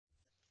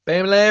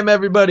Bam lam,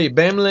 everybody.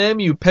 Bam lam,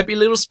 you peppy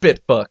little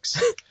spit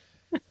fucks.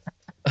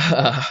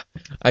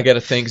 I gotta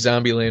thank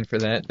Zombieland for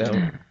that.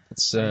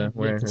 That's I've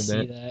where yet I to heard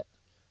see that.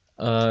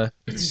 that.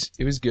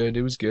 It was good.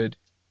 It was good.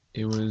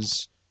 It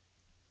was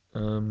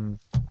um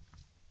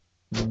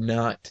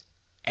not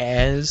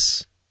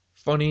as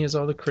funny as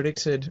all the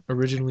critics had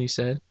originally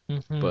said,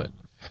 but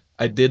Hmm.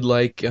 I did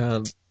like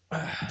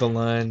the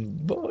line,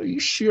 "Boy, you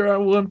sure are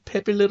one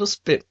peppy little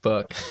spit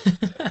fuck."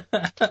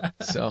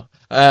 So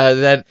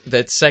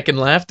that second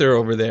laughter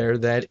over there,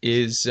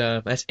 that's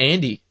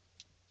Andy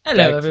Hello,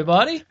 back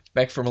everybody.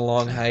 back from a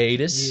long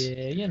hiatus,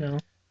 Yeah, you know.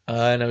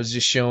 and I was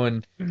just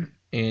showing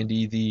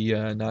Andy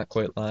the Not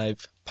Quite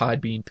Live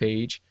Podbean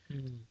page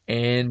Mm.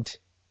 and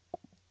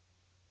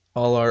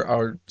all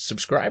our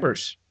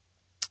subscribers.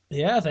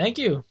 Yeah, thank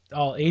you.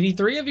 All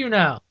 83 of you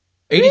now.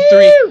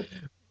 83, Woo!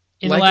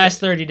 In the like last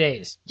 30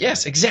 days.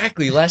 yes,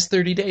 exactly. Last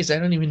 30 days. I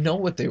don't even know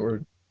what they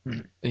were,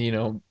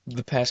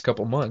 the past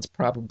couple months.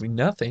 Probably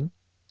nothing.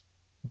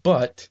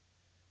 But,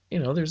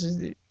 there's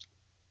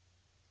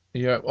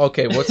yeah,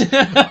 okay, we're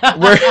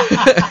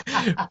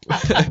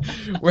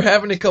we're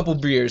having a couple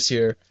beers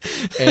here,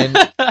 and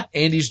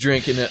Andy's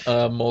drinking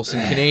a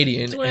Molson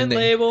Canadian, and Twin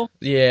label.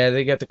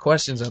 they got the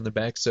questions on the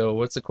back. So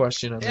what's the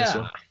question on this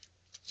Yeah. one?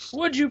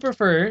 Would you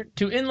prefer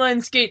to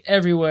inline skate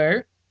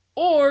everywhere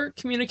or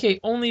communicate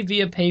only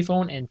via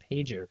payphone and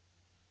pager?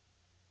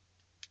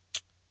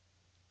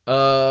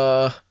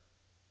 Uh,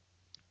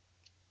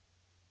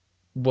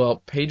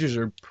 well, pagers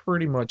are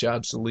pretty much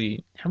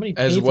obsolete, How many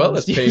as well payphones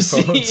as do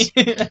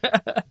you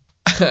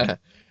payphones. see?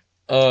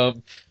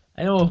 um,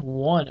 I know of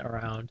one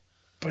around.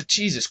 but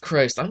Jesus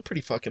Christ, I'm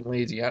pretty fucking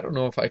lazy. I don't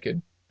know if I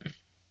could, if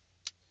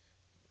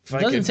It I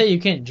doesn't could, say you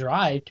can't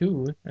drive,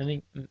 too. I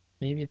think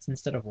maybe it's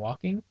instead of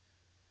walking.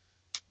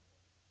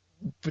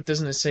 but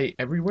doesn't it say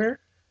everywhere?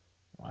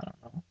 I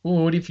don't know.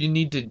 Well, what if you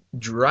need to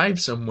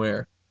drive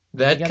somewhere?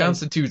 Then you That gotta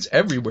constitutes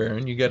everywhere,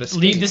 and you got to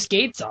leave the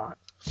skate. skates on.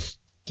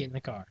 Get in the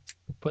car.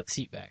 Put the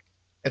seat back.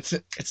 It's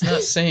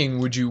not saying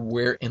would you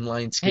wear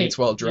inline Hey, skates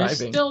while you're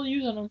driving. still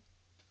using them.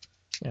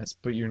 Yes,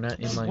 but you're not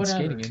inline Whatever.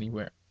 skating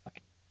anywhere.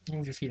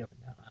 Move your feet up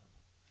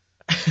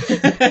and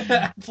down.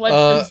 uh,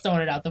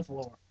 Flintstone it out the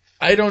floor.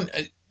 I don't.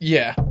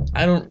 Yeah,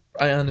 I don't.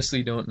 I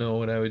honestly don't know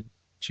what I would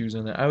choose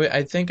on that.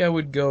 I think I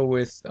would go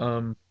with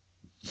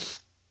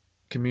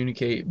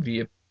communicate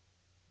via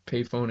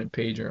payphone and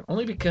pager,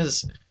 only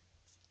because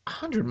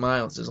 100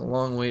 miles is a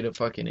long way to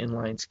fucking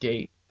inline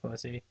skate.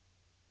 Pussy.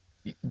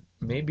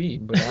 Maybe,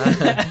 but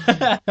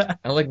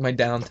I like my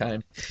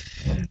downtime.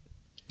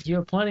 You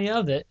have plenty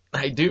of it.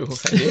 I do.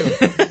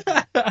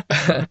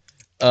 I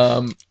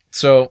do.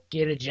 So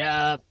Get a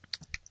job.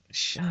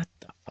 shut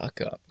the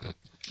fuck up.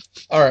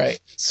 All right.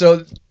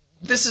 So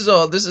this is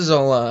all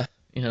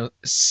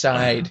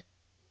side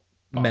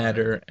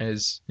matter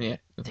as yeah,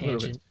 a little bit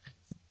Tangent.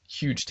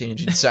 huge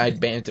tangent, side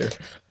banter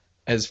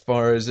as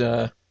far as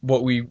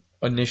what we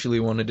initially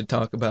wanted to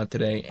talk about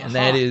today, and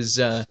that Aha.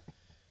 is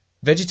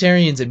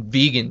vegetarians and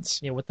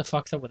vegans. Yeah, what the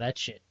fuck's up with that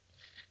shit?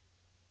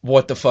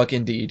 What the fuck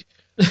indeed.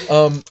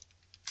 Um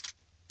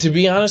to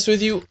be honest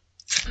with you,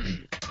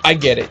 I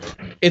get it.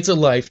 It's a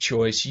life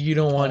choice. You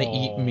don't want to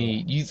eat Oh.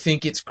 meat. You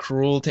think it's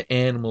cruel to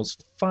animals.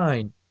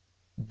 Fine.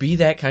 Be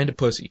that kind of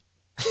pussy.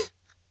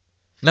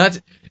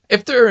 Not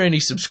if there are any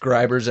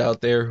subscribers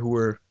out there who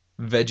are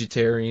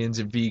vegetarians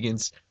and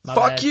vegans, My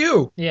fuck bad.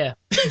 you. Yeah.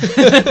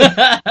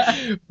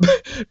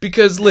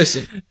 Because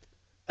listen,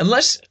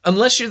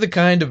 unless you're the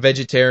kind of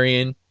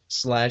vegetarian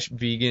slash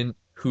vegan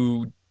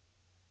who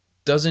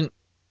doesn't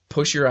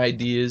push your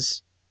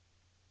ideas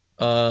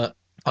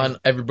on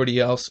everybody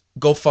else,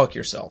 go fuck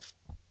yourself.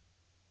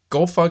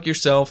 Go fuck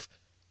yourself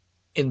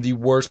in the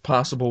worst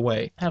possible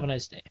way. Have a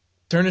nice day.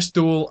 Turn a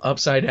stool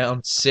upside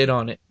down, sit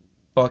on it,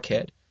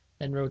 fuckhead.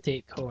 Then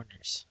rotate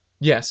corners.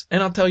 Yes,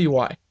 and I'll tell you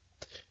why.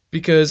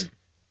 Because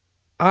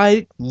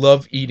I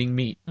love eating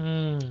meat.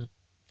 Mmm.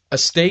 A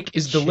steak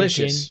is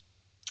delicious.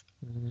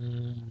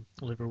 Mmm.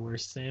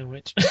 Liverwurst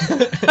sandwich.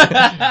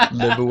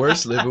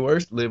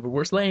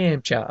 Liverwurst,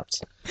 lamb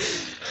chops.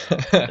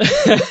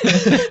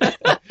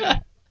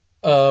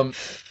 um,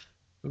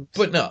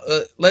 but no,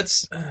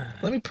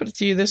 let me put it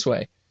to you this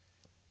way: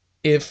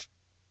 if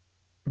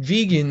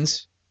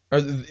vegans or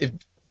if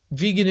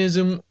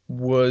veganism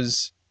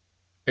was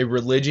a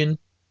religion,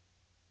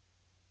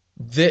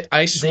 that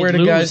I swear They'd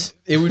to God, lose.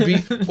 it would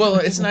be. Well,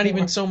 it's not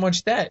even so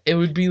much that it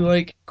would be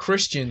like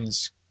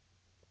Christians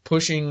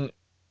pushing,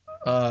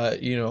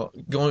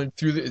 going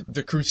through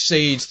the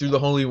Crusades through the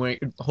Holy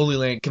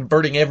Land,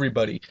 converting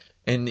everybody,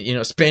 and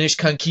Spanish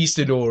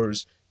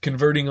conquistadors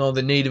converting all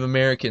the Native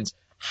Americans.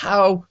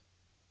 How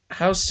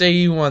say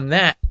you on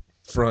that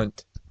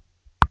front?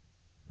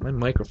 My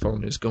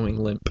microphone is going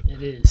limp.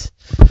 It is.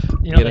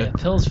 You know, Get they a- have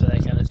pills for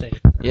that kind of thing.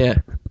 Yeah,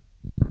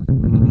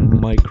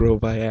 micro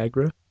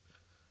Viagra.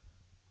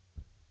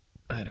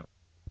 I don't.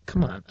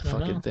 Come on, I don't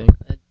fucking know. thing.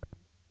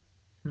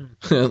 Hmm.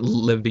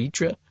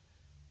 Levitra.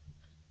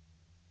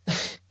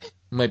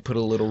 Might put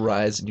a little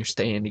rise in your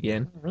stand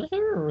again.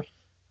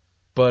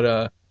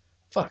 But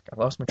fuck, I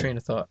lost my train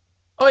of thought.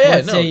 Oh yeah,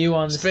 Let's no. say you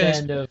on the Spanish-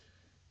 stand of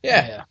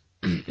Yeah,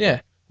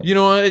 yeah. You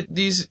know what?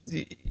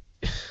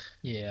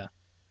 yeah.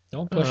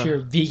 Don't push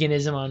your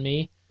veganism on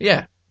me.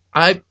 Yeah,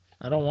 I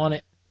don't want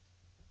it.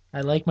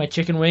 I like my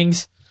chicken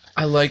wings.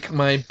 I like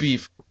my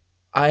beef.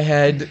 I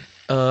had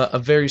a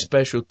very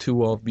special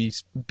 2-all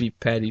beef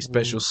patty,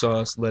 special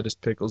sauce, lettuce,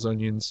 pickles,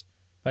 onions.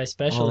 By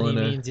special, all he in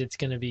a means it's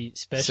going to be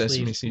sesame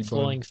specially seed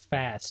flowing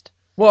fast.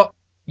 Well,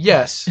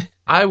 yes,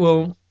 I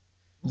will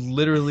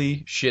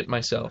literally shit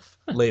myself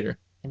later,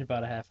 In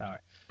about a half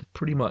hour.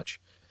 pretty much.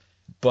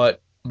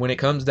 But when it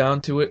comes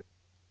down to it,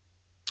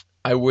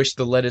 I wish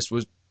the lettuce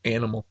was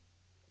animal.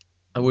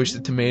 I wish the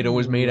tomato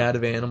was made out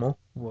of animal.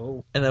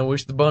 Whoa. And I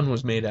wish the bun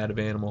was made out of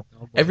animal. Oh,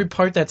 boy. Every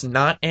part that's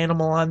not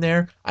animal on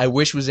there, I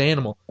wish was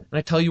animal. And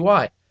I tell you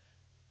why.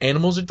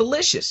 Animals are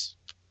delicious.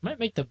 Might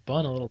make the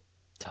bun a little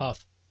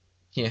tough.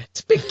 Yeah,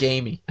 it's a bit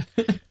gamey.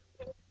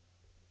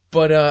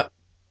 But,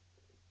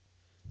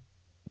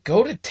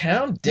 go to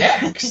town,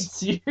 Dex.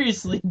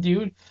 Seriously,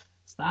 dude.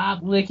 Stop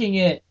licking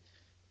it.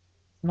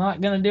 It's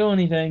not going to do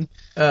anything.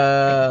 It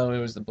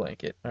was the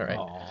blanket. All right.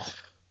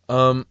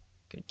 Aw.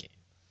 Good game.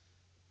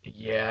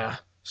 Yeah.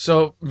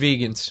 So,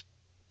 vegans,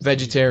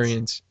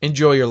 vegetarians,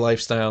 enjoy your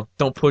lifestyle.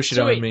 Don't push it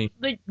So on wait, me.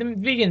 like the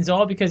vegans,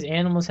 all because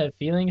animals have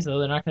feelings, though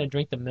they're not going to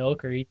drink the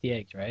milk or eat the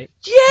eggs, right?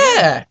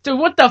 Yeah! Dude,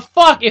 what the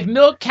fuck? If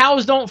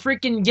cows don't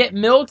freaking get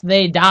milked,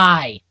 they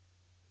die.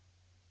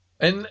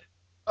 And,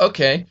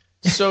 okay,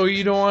 so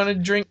you don't want to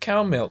drink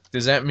cow milk.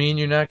 Does that mean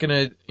you're not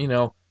going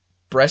to,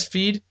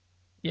 breastfeed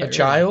Yeah, a really.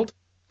 child?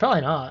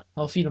 Probably not.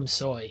 I'll feed them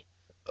soy.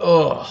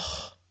 Ugh.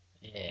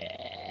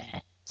 Yeah.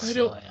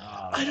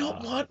 I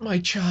don't want my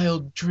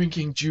child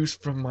drinking juice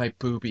from my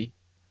boobie.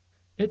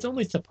 It's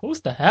only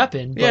supposed to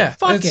happen, but Yeah,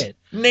 fuck it's it.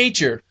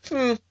 nature.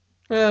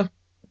 And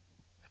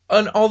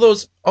all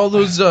those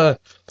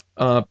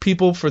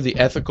people for the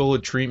ethical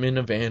treatment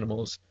of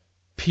animals.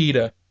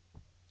 PETA.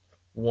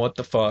 What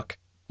the fuck?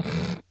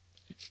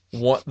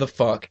 What the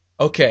fuck?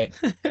 Okay,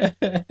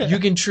 you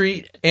can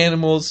treat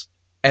animals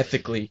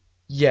ethically,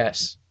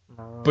 yes.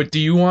 But do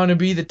you want to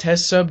be the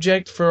test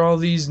subject for all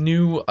these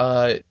new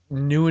and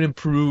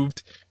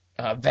improved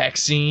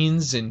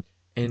vaccines and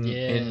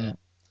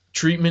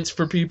treatments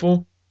for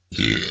people?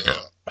 Yeah.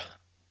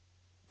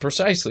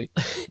 Precisely.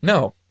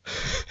 No.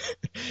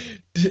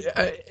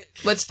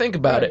 Let's think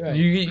about it. Right.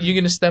 You're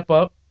going to step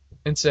up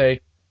and say,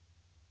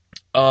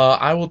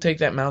 I will take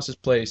that mouse's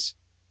place.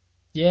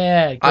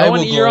 Yeah, I go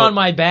will and you're go- on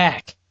my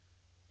back.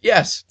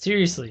 Yes,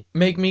 Seriously.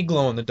 make me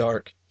glow in the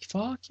dark.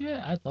 Fuck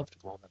yeah, I'd love to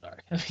glow in the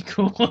dark. That'd be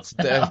cool as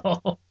That-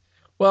 hell.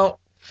 Well,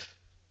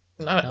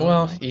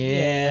 No.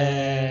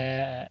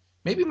 yeah.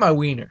 Maybe my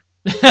wiener.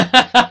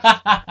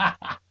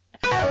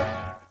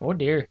 Oh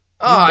dear.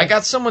 Oh, I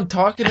got someone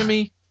talking to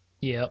me.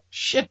 Yep.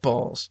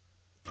 Shitballs.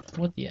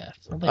 What the F?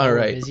 Don't they All know we're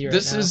right. busy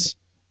This now? is,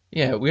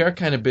 yeah, we are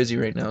kind of busy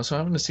right now, so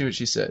I'm going to see what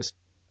she says.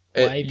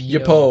 YPO.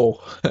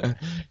 Yipo.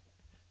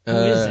 Who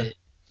is it?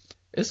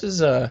 This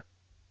is a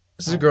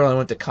girl I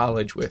went to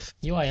college with.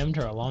 You IM'd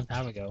her a long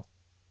time ago.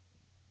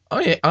 Oh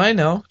yeah, I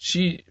know.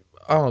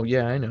 Oh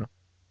yeah, I know.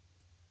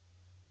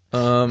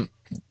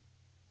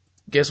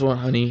 Guess what,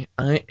 honey?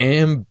 I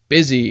am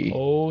busy.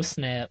 Oh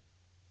snap.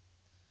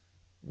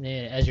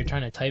 Yeah, as you're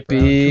trying to type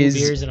around 2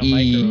 beers in a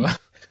Busy. micro.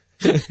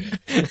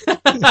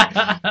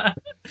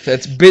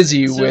 That's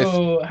busy with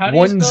So, how do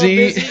one you spell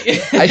Z.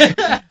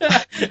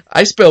 busy?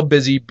 I spell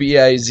busy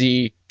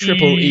B-I-Z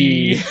triple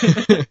E.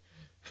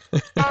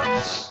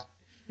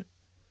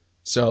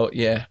 So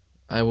yeah,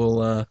 I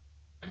will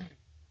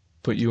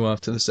put you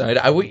off to the side.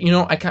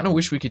 I kind of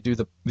wish we could do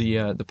the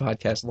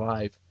podcast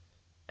live,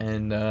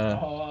 and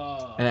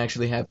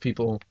actually have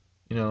people,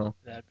 That'd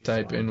be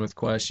type fun. in with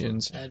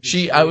questions. That'd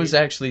be I was sweet.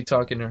 actually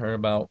talking to her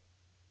about,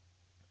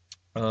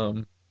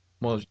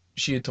 well,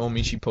 she had told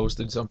me she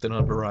posted something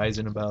on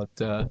Verizon about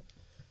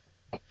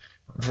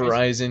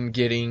Verizon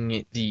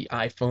getting the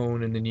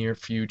iPhone in the near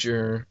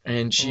future,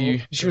 and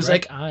she was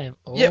like, I am.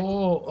 Oh, Yep.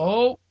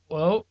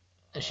 oh.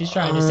 She's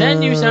trying to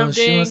send you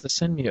something. She wants to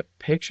send me a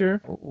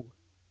picture. Oh,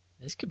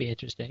 this could be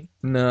interesting.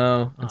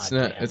 No, Aw, it's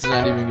not. damn. It's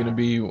not even gonna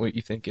be what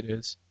you think it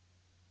is,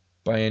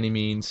 by any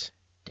means.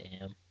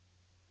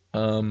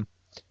 Damn.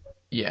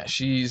 Yeah,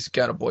 she's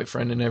got a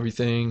boyfriend and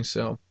everything,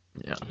 so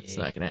yeah, it's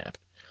Yeah. not gonna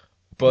happen.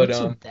 But What's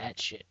with that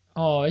shit?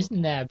 Oh,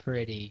 isn't that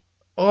pretty?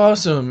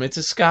 awesome! It's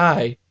a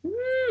sky. Woo,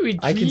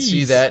 I can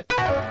see jeez. that.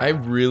 I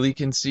really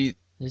can see.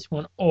 This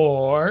one.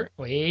 Or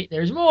wait,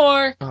 there's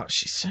more. Oh,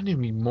 she's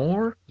sending me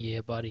more.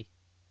 Yeah, buddy.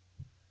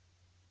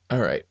 All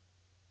right.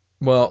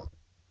 Well,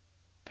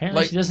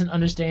 Apparently, Like- she doesn't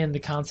understand the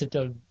concept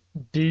of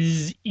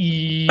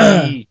busy.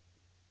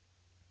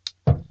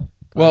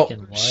 Black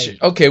and white.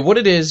 okay. What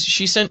it is?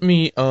 She sent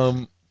me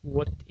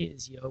What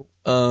is yo?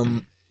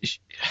 sh-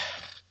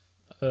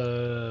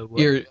 What?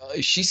 here.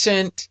 She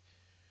sent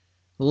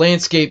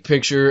landscape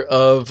picture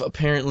of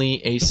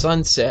apparently a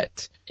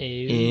sunset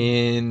Ew.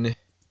 in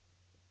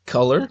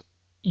color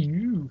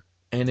Ew.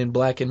 and in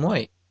black and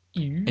white,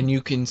 Ew. and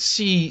you can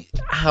see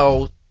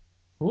how.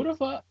 Who the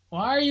fuck?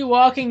 Why are you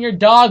walking your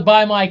dog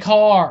by my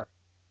car?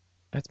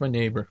 That's my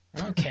neighbor. I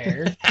don't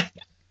care. I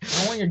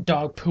don't want your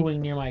dog pooing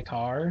near my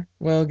car.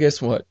 Well,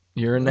 guess what?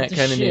 You're in that What the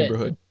kind of shit?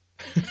 neighborhood.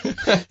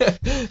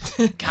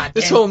 Goddamn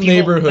This whole people.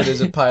 neighborhood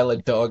is a pile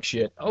of dog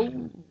shit.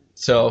 Oh.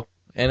 So,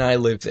 and I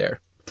live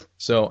there.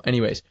 So,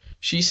 anyways,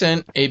 she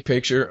sent a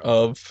picture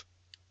of,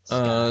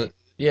 a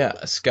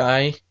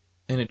sky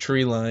and a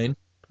tree line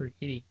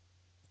Pretty.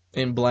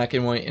 in black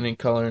and white and in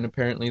color, and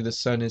apparently the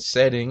sun is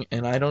setting,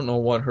 and I don't know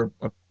what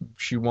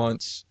she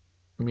wants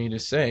me to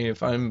say.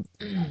 If I'm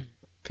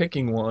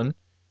picking one,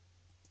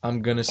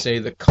 I'm gonna say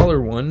the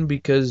color one,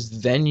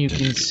 because then you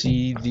can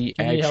see the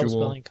Do you need help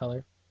actual. spelling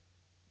color?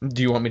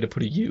 Do you want me to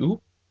put a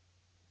U?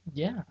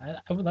 Yeah,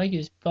 I would like you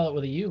to spell it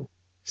with a U.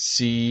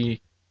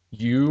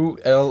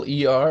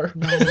 Culer?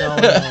 No.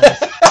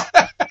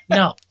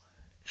 No.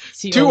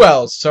 Two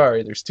L's.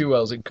 Sorry, there's two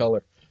L's in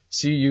color.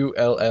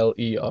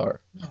 Culler.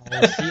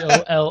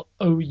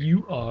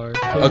 Colour.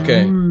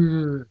 Okay.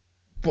 Ooh.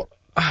 What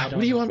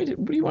do you want me to?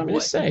 What do you want me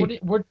to say?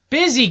 We're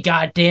busy,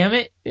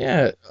 goddammit.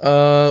 Yeah.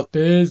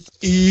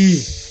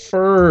 Busy.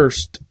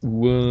 First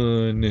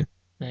one.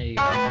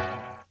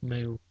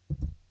 No.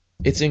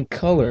 It's in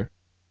color.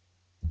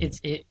 It's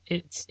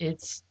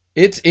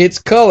It's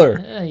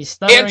color. he's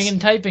stuttering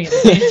and typing at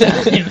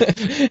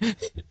the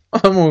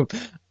same time.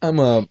 I'm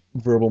a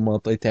verbal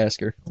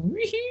multitasker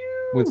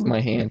Wee-hoo. with my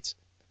hands.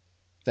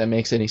 If that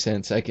makes any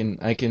sense. I can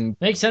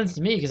Makes sense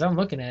to me because I'm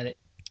looking at it.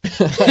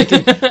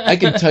 I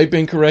can type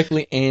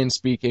incorrectly and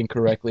speak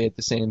incorrectly at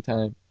the same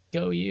time.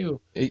 Go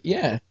you.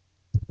 Yeah.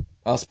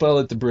 I'll spell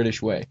it the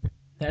British way.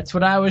 That's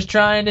what I was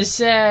trying to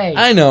say.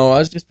 I know, I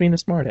was just being a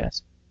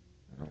smartass.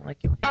 I don't like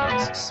it when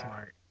you're so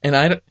smart. And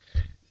I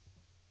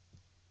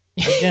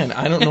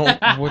don't know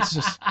what's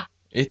just.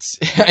 It's.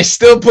 I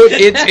still put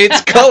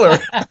it's color.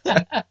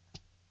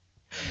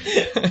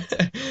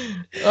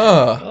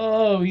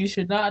 Oh, you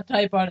should not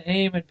type on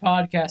AIM and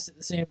podcast at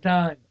the same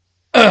time.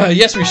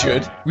 Yes, we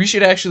should. We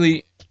should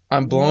actually.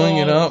 I'm blowing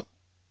it up.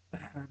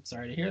 I'm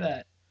sorry to hear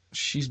that.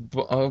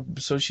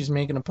 So she's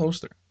making a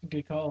poster.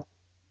 Good call.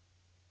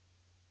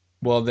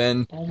 Well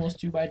then. Almost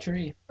 2 by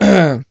tree.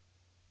 Yeah.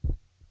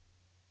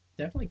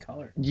 Definitely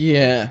color.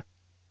 Seems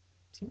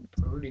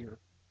prettier.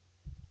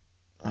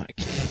 I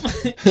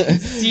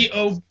can't.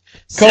 C-O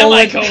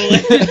Colon.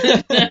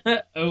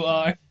 semicolon.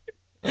 O-R.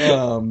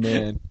 Oh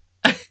man.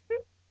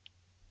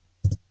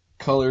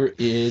 Color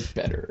is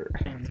better.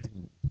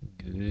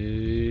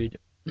 Good.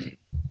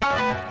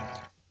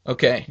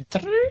 Okay.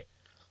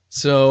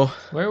 So.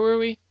 Where were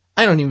we?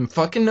 I don't even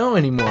fucking know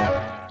anymore.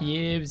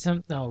 Yeah,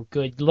 oh,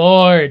 good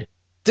lord.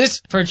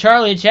 This. For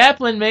Charlie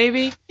Chaplin,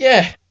 maybe?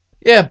 Yeah,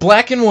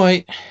 black and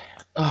white.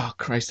 Oh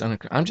Christ!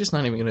 I'm just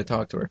not even gonna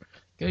talk to her.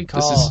 Good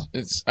call.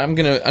 I'm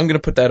gonna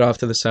put that off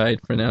to the side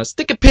for now.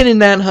 Stick a pin in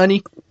that,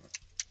 honey.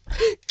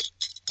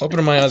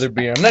 Opening my other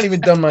beer. I'm not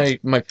even done my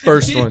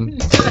first one.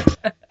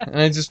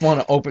 I just want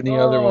to open the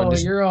other one. Oh,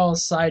 you're all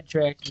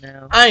sidetracked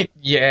now.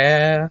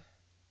 Yeah.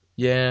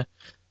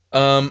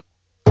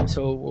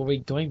 So, are we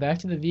going back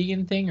to the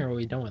vegan thing, or are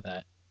we done with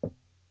that?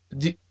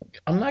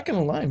 I'm not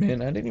gonna lie,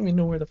 man. I didn't even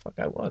know where the fuck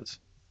I was.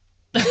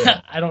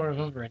 I don't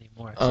remember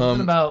anymore.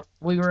 Something about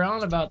we were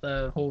on about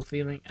the whole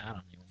feeling. I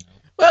don't even know.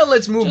 Well,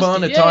 let's move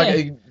on to talk.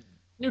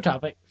 New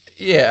topic.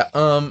 Yeah.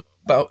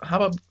 About how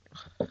about.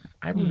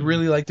 I would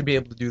really like to be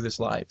able to do this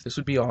live. This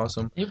would be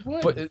awesome. It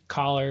would. But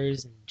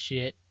callers and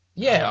shit.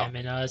 Yeah.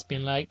 And us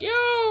being like,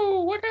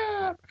 yo, what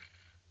up?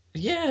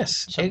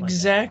 Yes, Something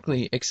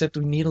exactly. Except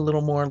we need a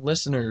little more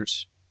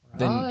listeners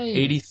than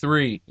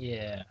 83.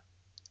 Yeah.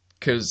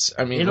 Because,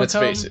 I mean, let's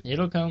face it.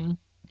 It'll come.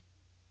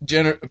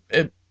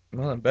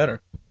 Well,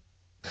 better.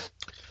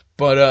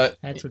 But,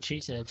 that's what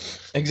she said.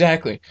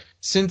 Exactly.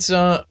 Since,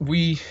 well,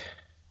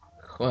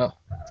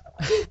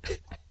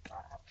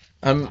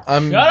 I'm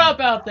Shut up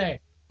out there!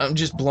 I'm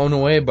just blown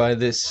away by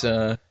this,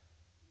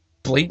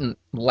 blatant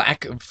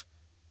lack of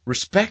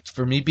respect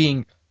for me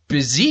being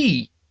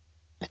busy.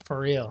 For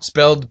real.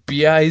 Spelled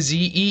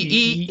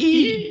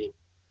B-I-Z-E-E-E.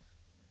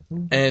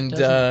 And,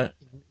 I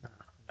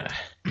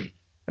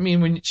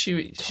mean, when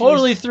she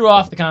totally threw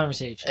off the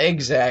conversation.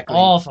 Exactly.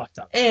 All fucked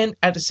up. And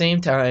at the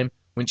same time,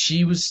 when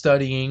she was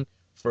studying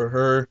for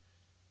her,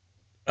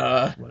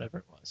 whatever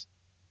it was,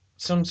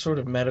 some sort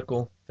of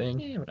medical thing.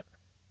 Yeah, whatever.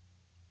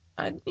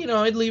 I'd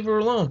leave her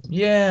alone.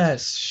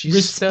 Yes, she's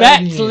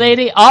respect, studying.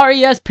 lady.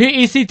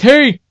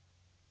 R-E-S-P-E-C-T.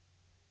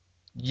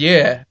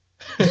 Yeah.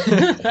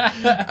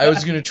 I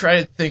was gonna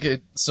try to think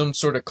of some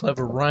sort of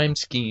clever rhyme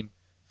scheme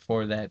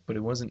for that, but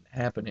it wasn't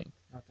happening.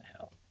 What the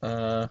hell?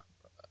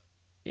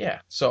 Yeah.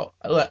 So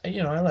I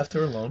left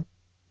her alone.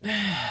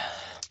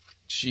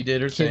 She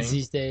did her thing. Kids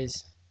these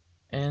days.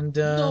 And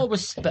no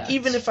respect.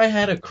 Even if I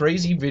had a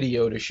crazy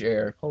video to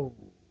share,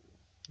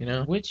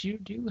 which you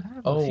do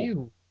have a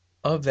few.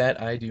 Of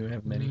that, I do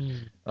have many.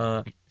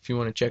 If you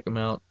want to check them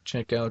out,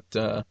 check out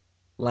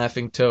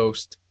Laughing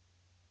Toast.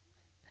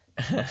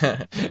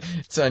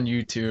 It's on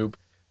YouTube.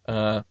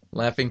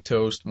 Laughing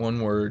Toast,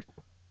 one word.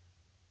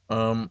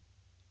 The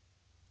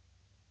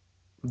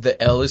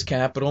L is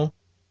capital,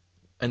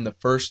 and the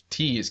first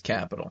T is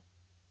capital.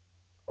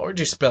 Or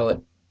just spell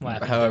it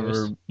Laughing however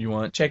Ghost. you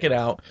want. Check it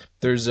out.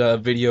 There's a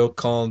video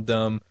called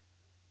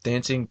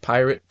Dancing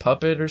Pirate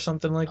Puppet or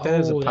something like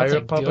that. It's a Oh, that's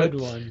a pirate puppet.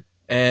 good one.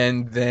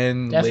 And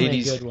then Definitely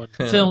ladies, a good one.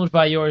 Filmed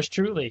by yours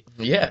truly.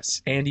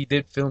 yes, Andy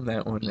did film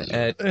that one.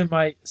 Am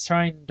I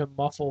trying to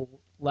muffle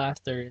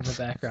laughter in the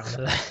background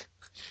of that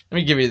Let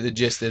me give you the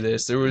gist of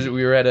this.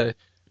 We were at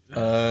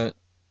a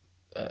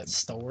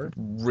store?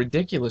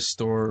 ridiculous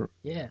store,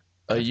 Yeah.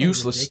 a That sounds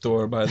useless ridiculous.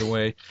 store, by the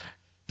way,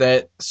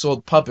 that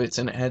sold puppets,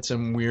 and it had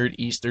some weird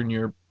Eastern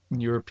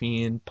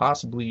European,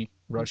 possibly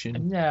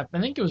Russian, Yeah,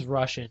 I think it was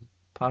Russian.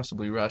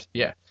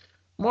 Yeah,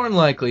 more than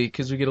likely,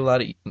 because we get a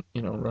lot of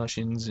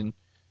Russians and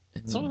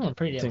Some of them are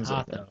pretty damn things like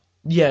hot, that. though.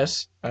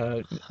 Yes,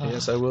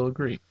 yes, I will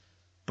agree.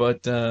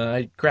 But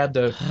I grabbed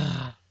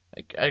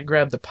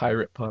the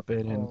pirate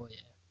puppet, and Oh,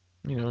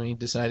 yeah. he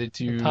decided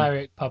The to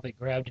pirate puppet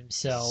grabbed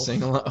himself.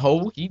 sing along.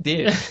 Oh, he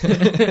did.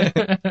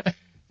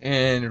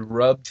 And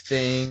rubbed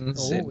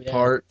things Oh, and yeah.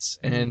 parts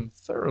and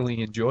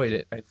thoroughly enjoyed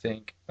it, I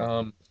think. He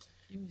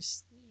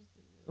was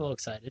a little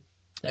excited.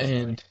 Definitely.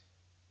 And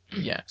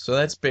yeah, so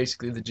that's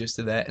basically the gist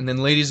of that. And then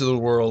Ladies of the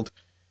World.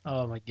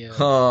 Oh my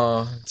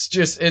god. It's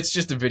just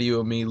a video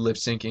of me lip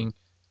syncing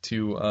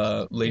to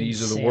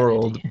Ladies of the Insanity.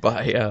 World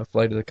by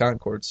Flight of the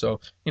Conchords. So,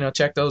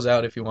 check those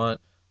out if you want.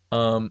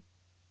 And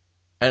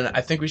I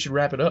think we should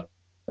wrap it up.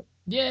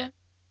 Yeah,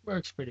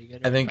 works pretty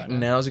good. I think every time.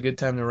 now's a good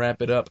time to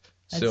wrap it up.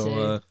 I'd So,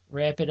 say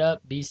wrap it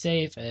up. Be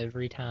safe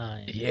every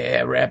time.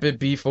 yeah, wrap it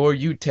before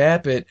you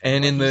tap it.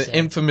 And in What he the said.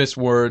 infamous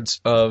words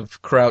of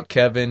Kraut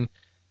Kevin,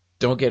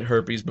 don't get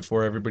herpes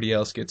before everybody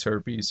else gets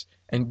herpes.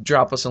 And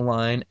drop us a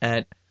line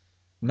at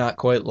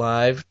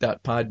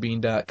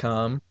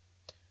notquitelive.podbean.com,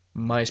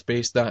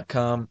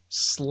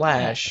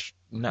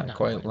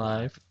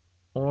 myspace.com/notquitelive,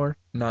 or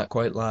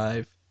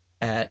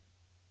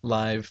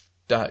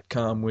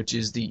notquitelive@live.com, which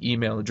is the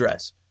email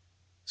address.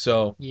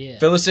 So, Yeah.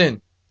 fill us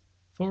in.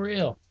 For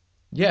real.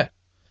 Yeah.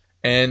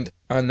 And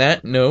on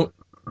that note,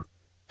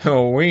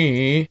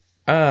 we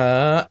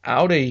are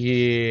out of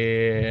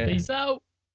here. Peace out.